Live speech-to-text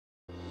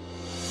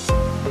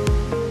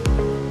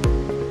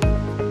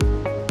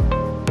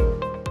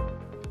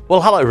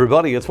Well, hello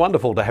everybody. It's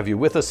wonderful to have you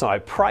with us. I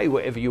pray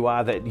wherever you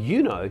are that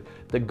you know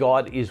that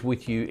God is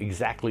with you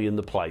exactly in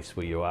the place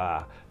where you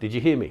are. Did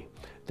you hear me?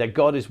 That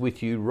God is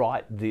with you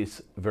right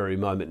this very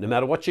moment. No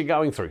matter what you're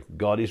going through,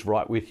 God is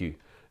right with you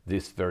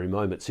this very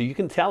moment. So you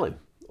can tell him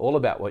all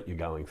about what you're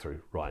going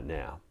through right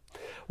now.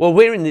 Well,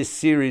 we're in this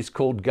series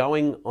called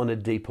Going on a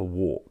Deeper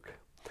Walk.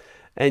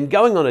 And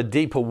going on a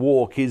deeper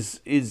walk is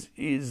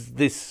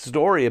this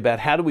story about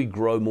how do we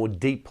grow more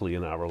deeply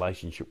in our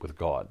relationship with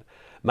God.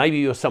 Maybe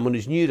you're someone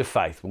who's new to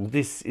faith. Well,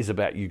 this is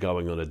about you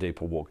going on a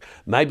deeper walk.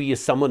 Maybe you're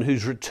someone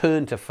who's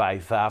returned to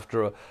faith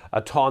after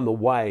a time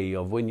away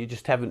of when you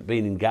just haven't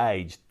been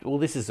engaged. Well,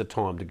 this is a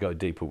time to go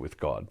deeper with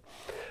God.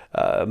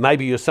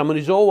 Maybe you're someone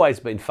who's always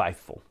been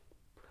faithful,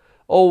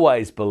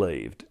 always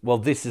believed. Well,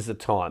 this is a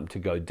time to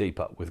go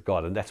deeper with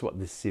God, and that's what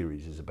this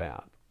series is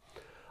about.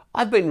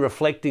 I've been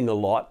reflecting a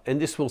lot,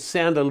 and this will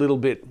sound a little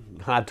bit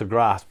hard to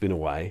grasp in a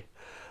way.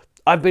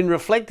 I've been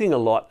reflecting a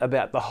lot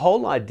about the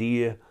whole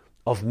idea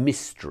of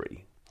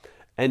mystery,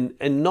 and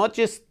not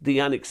just the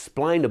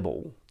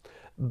unexplainable,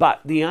 but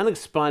the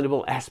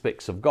unexplainable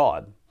aspects of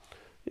God.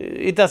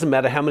 It doesn't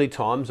matter how many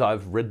times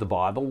I've read the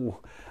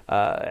Bible,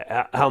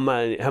 how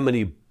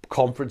many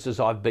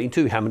conferences I've been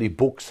to, how many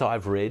books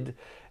I've read,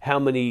 how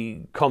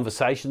many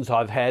conversations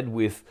I've had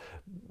with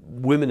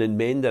women and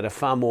men that are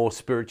far more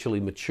spiritually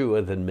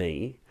mature than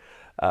me.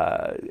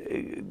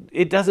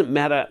 It doesn't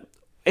matter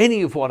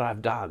any of what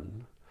I've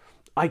done.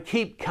 I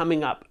keep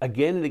coming up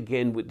again and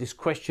again with this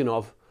question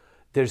of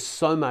there's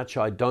so much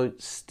I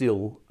don't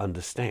still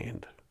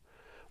understand.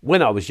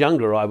 When I was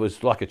younger, I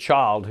was like a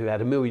child who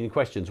had a million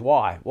questions.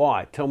 Why?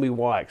 Why? Tell me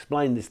why.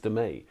 Explain this to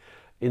me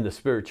in the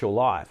spiritual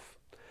life.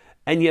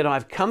 And yet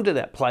I've come to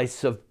that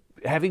place of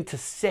having to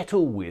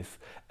settle with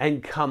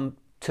and come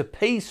to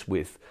peace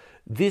with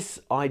this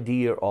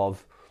idea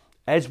of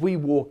as we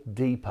walk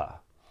deeper,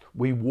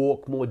 we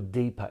walk more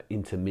deeper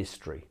into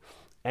mystery.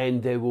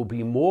 And there will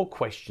be more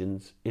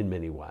questions in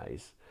many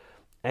ways,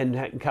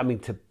 and coming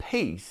to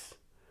peace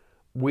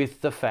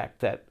with the fact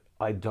that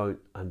I don't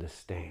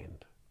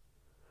understand.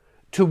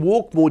 To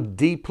walk more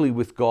deeply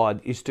with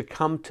God is to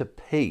come to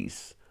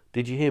peace,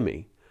 did you hear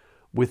me,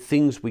 with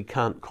things we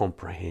can't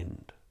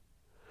comprehend.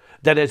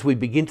 That as we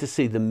begin to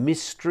see the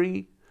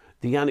mystery,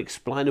 the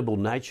unexplainable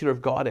nature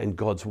of God and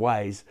God's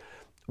ways,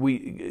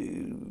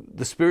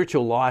 the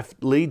spiritual life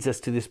leads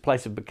us to this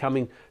place of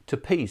becoming to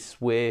peace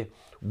where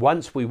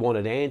once we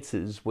wanted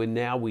answers, where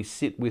now we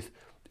sit with,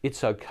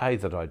 it's okay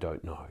that I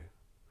don't know.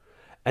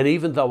 And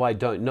even though I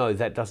don't know,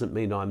 that doesn't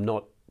mean I'm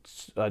not,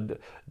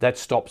 that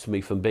stops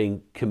me from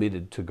being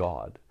committed to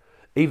God.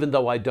 Even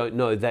though I don't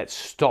know, that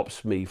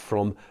stops me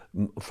from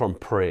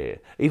prayer.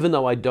 Even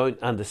though I don't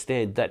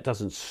understand, that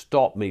doesn't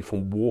stop me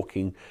from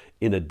walking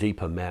in a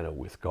deeper manner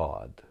with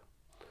God.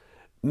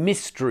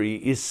 Mystery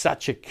is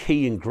such a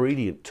key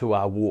ingredient to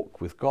our walk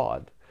with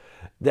God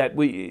that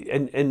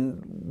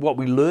and what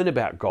we learn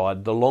about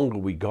God the longer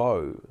we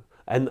go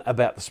and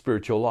about the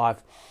spiritual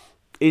life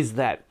is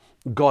that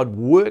God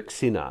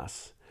works in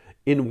us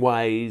in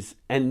ways,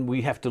 and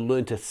we have to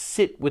learn to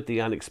sit with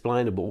the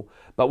unexplainable,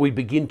 but we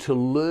begin to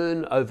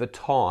learn over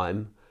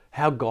time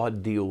how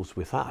God deals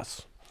with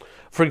us.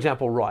 For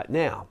example, right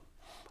now,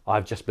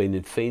 I've just been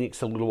in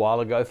Phoenix a little while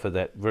ago for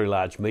that very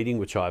large meeting,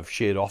 which I've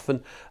shared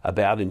often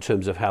about in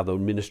terms of how the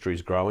ministry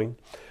is growing.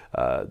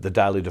 The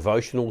daily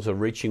devotionals are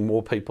reaching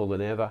more people than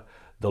ever.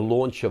 The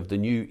launch of the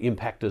new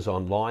Impactors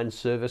Online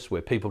service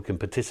where people can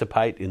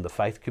participate in the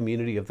faith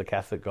community of the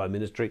Catholic Guide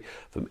Ministry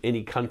from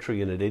any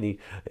country and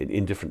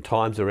in different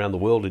times around the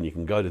world. And you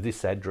can go to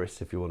this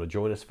address if you want to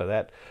join us for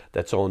that.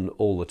 That's on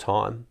all the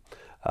time.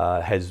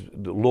 Has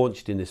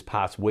launched in this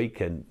past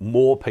week, and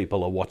more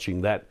people are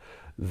watching that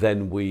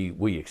than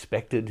we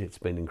expected. It's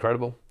been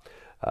incredible.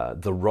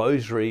 The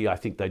Rosary, I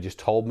think they just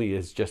told me,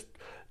 has just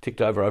ticked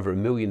over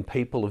 1 million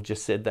people have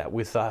just said that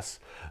with us.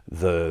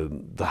 The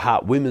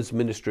Heart Women's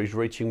Ministry is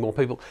reaching more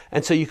people.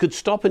 And so you could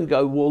stop and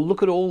go, well,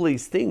 look at all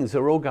these things.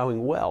 They're all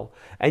going well.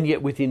 And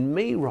yet within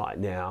me right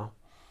now,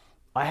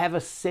 I have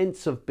a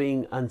sense of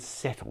being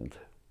unsettled.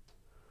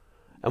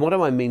 And what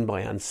do I mean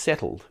by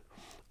unsettled?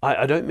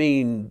 I don't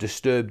mean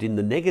disturbed in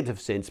the negative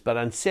sense, but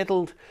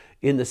unsettled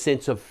in the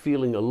sense of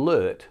feeling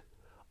alert.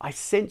 I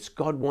sense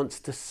God wants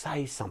to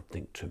say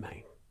something to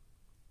me.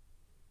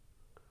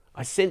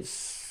 I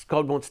sense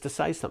God wants to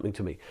say something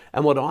to me.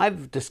 And what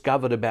I've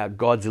discovered about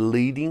God's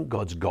leading,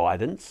 God's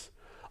guidance,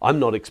 I'm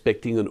not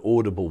expecting an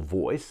audible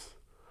voice,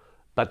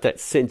 but that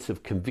sense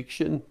of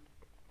conviction,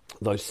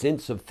 those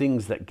sense of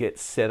things that get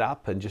set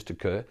up and just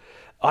occur.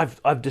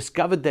 I've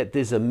discovered that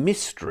there's a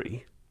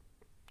mystery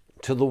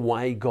to the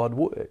way God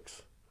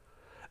works,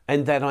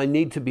 and that I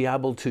need to be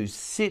able to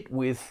sit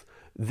with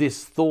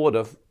this thought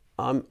of,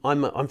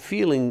 I'm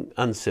feeling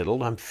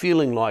unsettled. I'm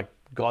feeling like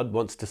God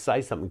wants to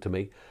say something to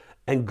me,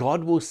 and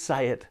God will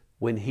say it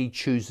when he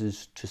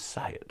chooses to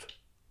say it.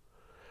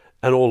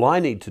 And all I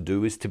need to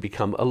do is to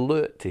become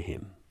alert to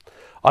him.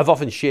 I've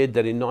often shared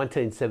that in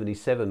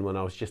 1977, when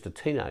I was just a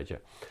teenager,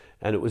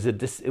 and it was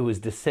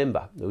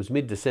December, it was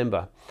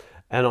mid-December,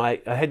 and I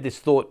had this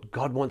thought,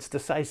 God wants to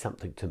say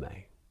something to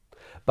me.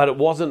 But it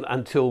wasn't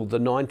until the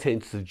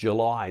 19th of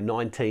July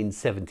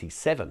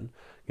 1977,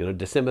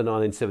 December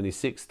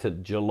 1976 to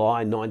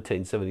July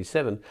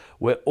 1977,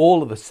 where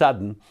all of a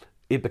sudden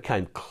it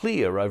became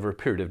clear over a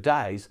period of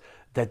days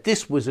that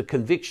this was a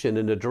conviction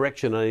and a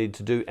direction I needed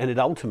to do, and it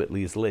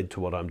ultimately has led to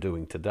what I'm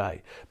doing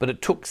today. But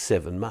it took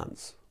 7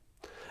 months.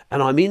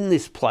 And I'm in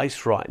this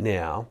place right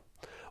now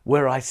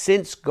where I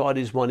sense God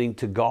is wanting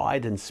to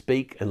guide and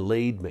speak and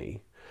lead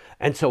me.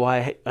 And so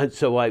I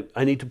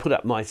need to put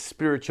up my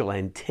spiritual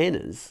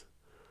antennas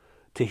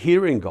to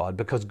hearing God,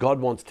 because God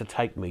wants to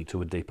take me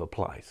to a deeper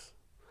place.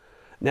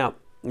 Now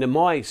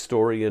my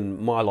story and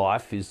my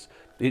life is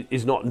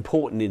not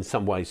important in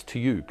some ways to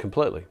you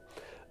completely,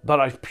 but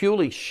I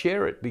purely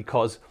share it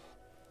because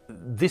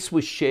this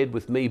was shared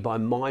with me by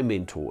my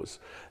mentors,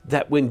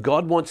 that when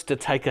God wants to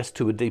take us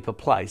to a deeper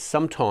place,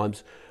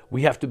 sometimes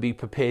we have to be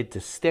prepared to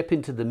step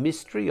into the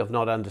mystery of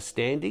not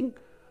understanding,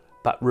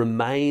 but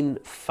remain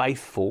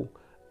faithful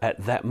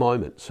at that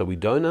moment. So we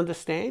don't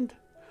understand,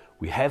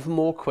 we have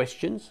more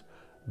questions,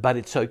 but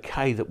it's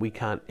okay that we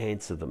can't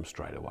answer them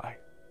straight away,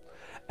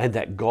 and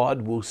that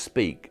God will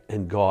speak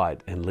and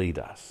guide and lead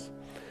us.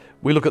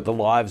 We look at the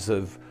lives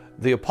of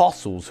the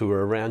apostles who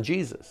were around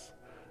Jesus.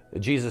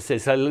 Jesus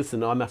says, hey,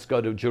 listen, I must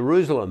go to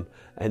Jerusalem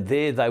and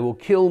there they will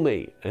kill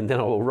me and then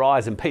I will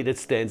rise. And Peter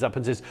stands up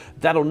and says,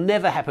 that'll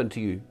never happen to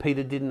you.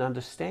 Peter didn't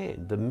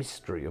understand the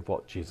mystery of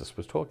what Jesus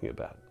was talking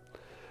about.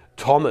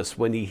 Thomas,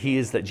 when he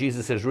hears that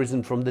Jesus has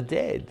risen from the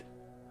dead,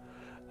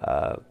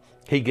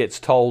 he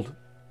gets told,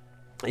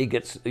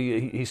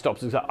 he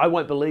stops and says, I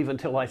won't believe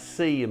until I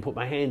see and put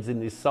my hands in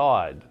his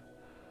side.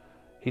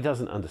 He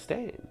doesn't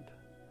understand.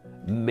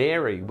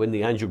 Mary, when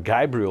the angel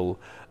Gabriel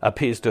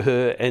appears to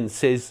her and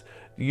says,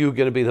 you're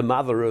going to be the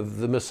mother of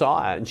the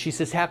Messiah. And she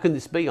says, how can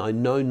this be? I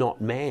know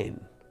not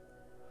man.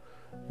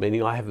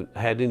 Meaning I haven't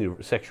had any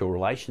sexual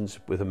relations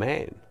with a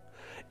man.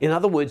 In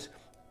other words,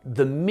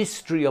 the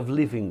mystery of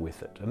living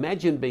with it.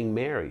 Imagine being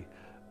Mary,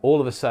 all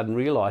of a sudden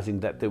realizing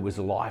that there was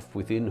life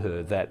within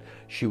her, that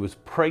she was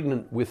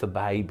pregnant with a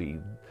baby,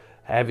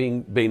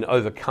 having been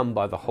overcome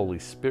by the Holy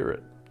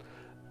Spirit.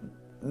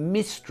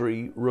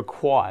 Mystery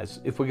requires,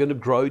 if we're going to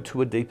grow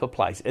to a deeper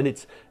place, and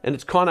it's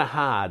kind of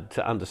hard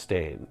to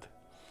understand.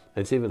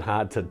 It's even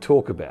hard to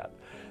talk about.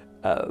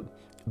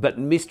 But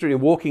mystery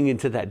and walking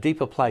into that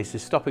deeper place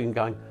is stopping and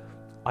going,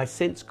 I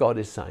sense God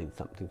is saying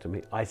something to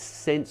me. I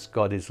sense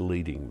God is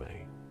leading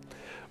me.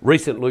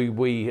 Recently,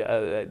 we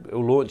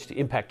launched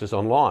Impactors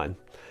Online,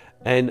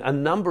 and a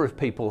number of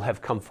people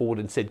have come forward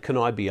and said, can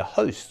I be a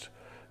host?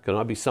 Can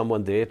I be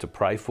someone there to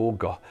pray for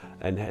God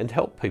and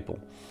help people?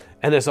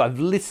 And as I've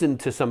listened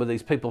to some of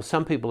these people,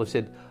 some people have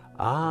said,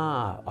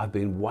 I've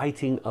been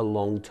waiting a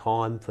long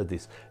time for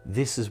this.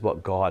 This is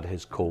what God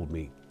has called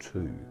me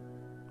to.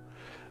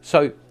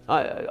 So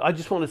I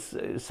just want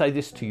to say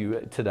this to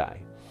you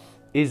today,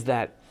 is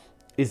that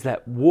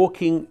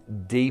walking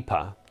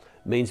deeper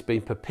means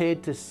being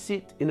prepared to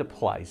sit in a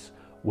place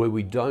where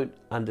we don't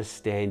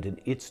understand and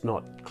it's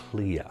not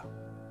clear.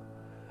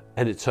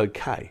 And it's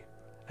okay.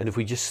 And if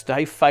we just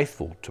stay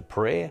faithful to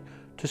prayer,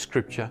 to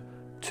scripture,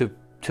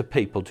 to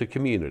people, to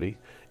community,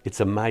 it's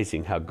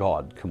amazing how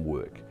God can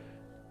work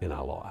in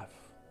our life.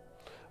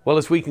 Well,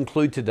 as we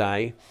conclude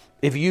today,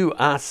 if you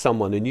ask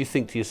someone and you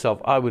think to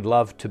yourself, I would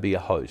love to be a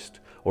host,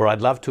 or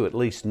I'd love to at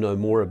least know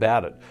more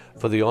about it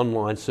for the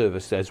online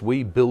service as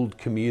we build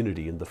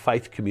community in the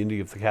faith community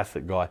of the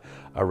Catholic Guy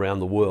around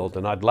the world,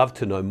 and I'd love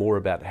to know more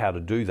about how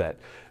to do that,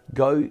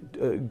 go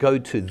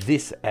to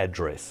this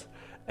address,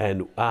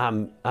 and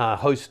our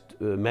host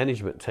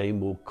management team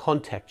will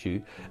contact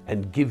you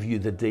and give you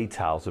the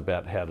details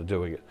about how to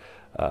do it.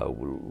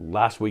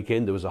 Last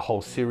weekend there was a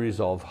whole series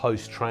of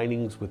host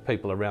trainings with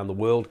people around the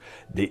world.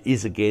 There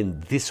is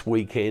again this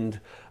weekend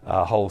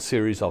a whole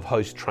series of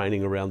host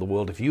training around the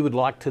world. If you would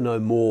like to know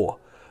more,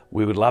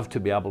 we would love to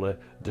be able to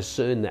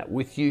discern that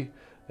with you,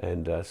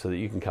 and so that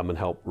you can come and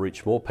help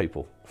reach more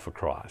people for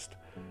Christ.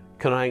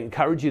 Can I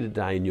encourage you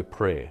today in your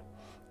prayer,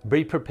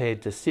 be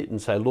prepared to sit and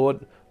say,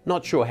 Lord,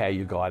 not sure how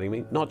you're guiding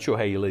me, not sure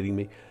how you're leading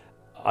me.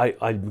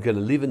 I'm going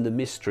to live in the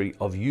mystery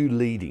of you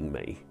leading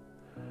me,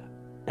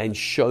 and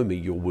show me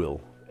your will,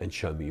 and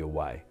show me your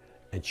way,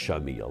 and show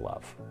me your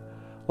love.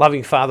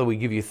 Loving Father, we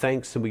give you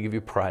thanks and we give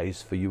you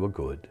praise, for you are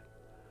good.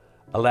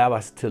 Allow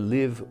us to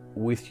live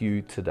with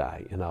you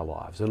today in our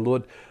lives. And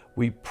Lord,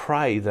 we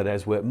pray that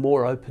as we're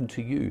more open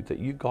to you, that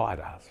you guide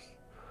us.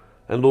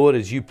 And Lord,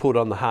 as you put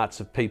on the hearts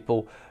of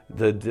people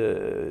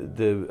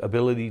the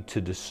ability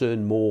to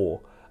discern more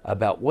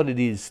about what it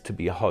is to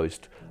be a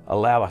host,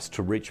 allow us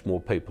to reach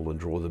more people and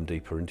draw them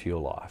deeper into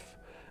your life.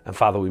 And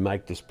Father, we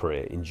make this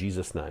prayer in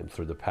Jesus' name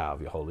through the power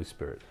of your Holy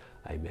Spirit.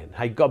 Amen.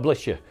 Hey, God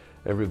bless you,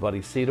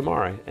 everybody. See you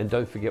tomorrow. And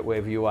don't forget,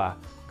 wherever you are,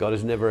 God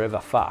is never, ever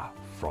far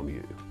from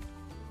you.